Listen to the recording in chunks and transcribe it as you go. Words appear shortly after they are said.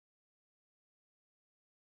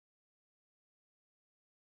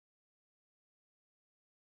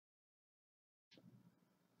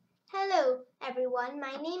Hello everyone,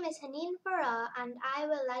 my name is Haneen Farah and I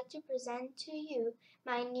would like to present to you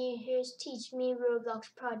my new Here's Teach Me Roblox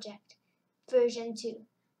project, version 2,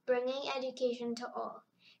 bringing education to all.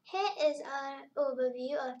 Here is an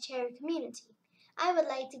overview of Cherry Community. I would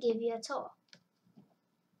like to give you a tour.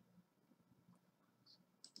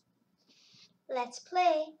 Let's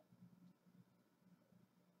play!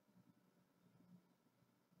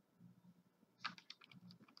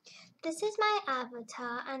 This is my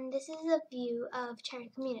avatar and this is a view of Cherry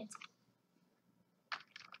Community.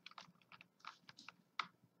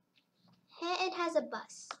 Here it has a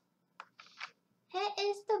bus. Here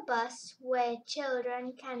is the bus where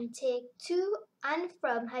children can take to and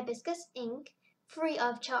from Hibiscus Inc. free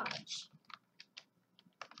of charge.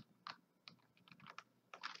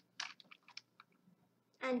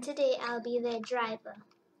 And today I'll be their driver.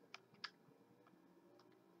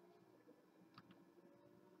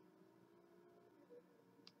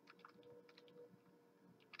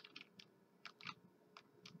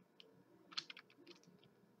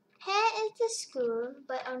 Here is the school,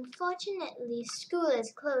 but unfortunately school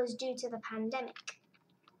is closed due to the pandemic.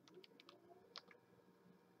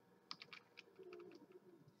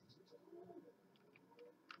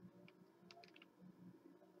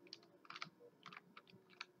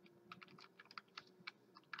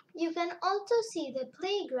 You can also see the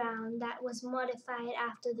playground that was modified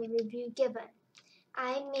after the review given.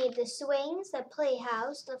 I made the swings, the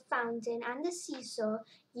playhouse, the fountain, and the seesaw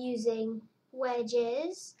using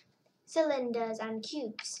wedges, cylinders, and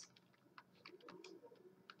cubes.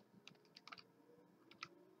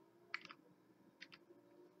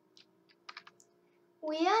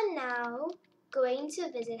 We are now going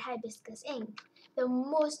to visit Hibiscus Inc., the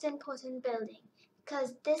most important building,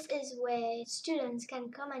 because this is where students can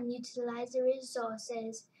come and utilize the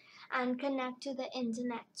resources and connect to the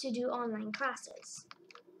internet to do online classes.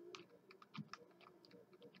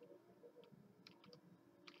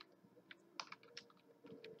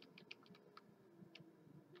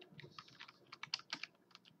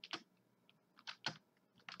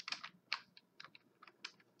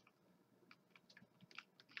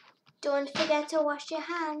 Don't forget to wash your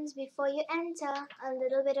hands before you enter. A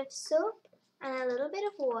little bit of soap and a little bit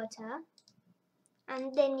of water,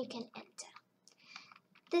 and then you can enter.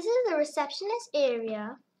 This is the receptionist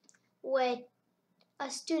area where a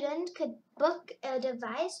student could book a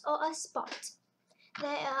device or a spot. There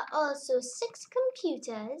are also 6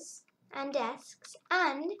 computers and desks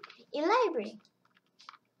and a library.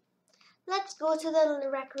 Let's go to the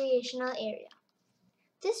recreational area.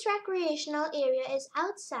 This recreational area is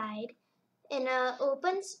outside in an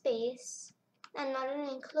open space and not an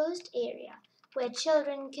enclosed area where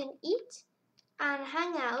children can eat and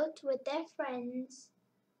hang out with their friends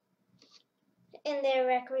in their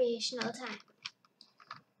recreational time.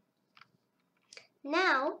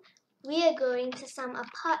 Now we are going to some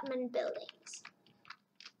apartment buildings.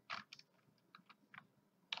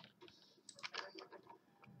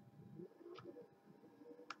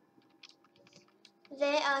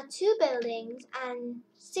 There are 2 buildings and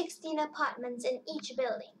 16 apartments in each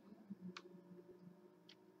building.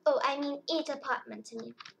 Oh, I mean 8 apartments in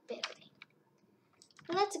each building.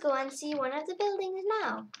 Let's go and see one of the buildings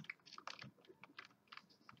now.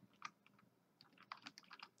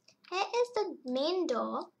 Here is the main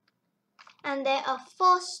door, and there are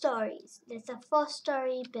 4 stories. There's a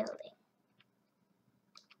 4-story building.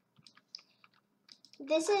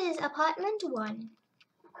 This is apartment 1.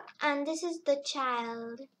 And this is the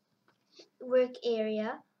child work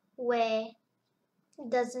area where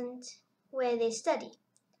they study.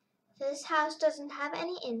 This house doesn't have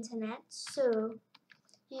any internet, so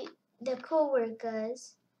the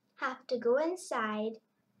co-workers have to go inside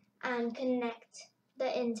and connect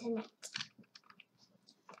the internet.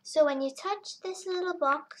 So when you touch this little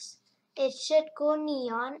box, it should go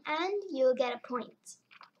neon and you'll get a point.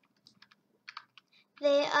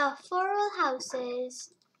 There are 4 row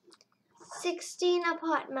houses, 16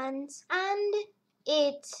 apartments, and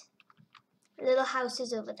 8 little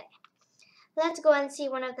houses over there. Let's go and see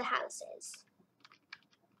one of the houses.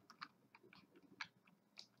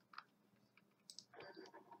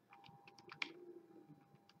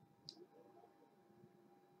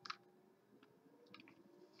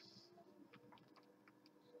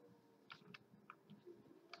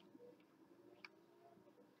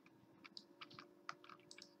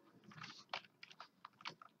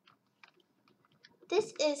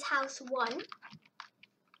 This is house 1,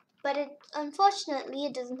 but unfortunately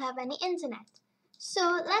it doesn't have any internet.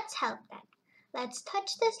 So let's help them. Let's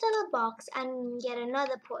touch this little box and get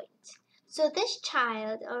another point. So this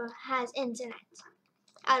child has internet.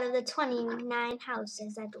 out of the 29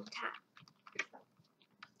 houses that don't have.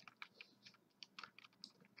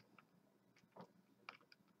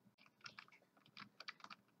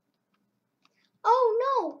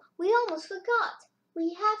 Oh no, we almost forgot.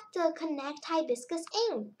 We have to connect hibiscus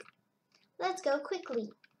ink. Let's go quickly.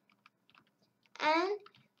 And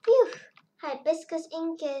phew, hibiscus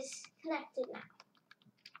ink is connected now.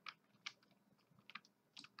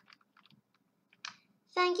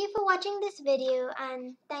 Thank you for watching this video,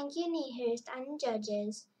 and thank you Nehurst and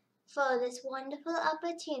judges for this wonderful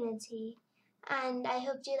opportunity, and I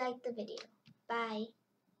hope you liked the video. Bye.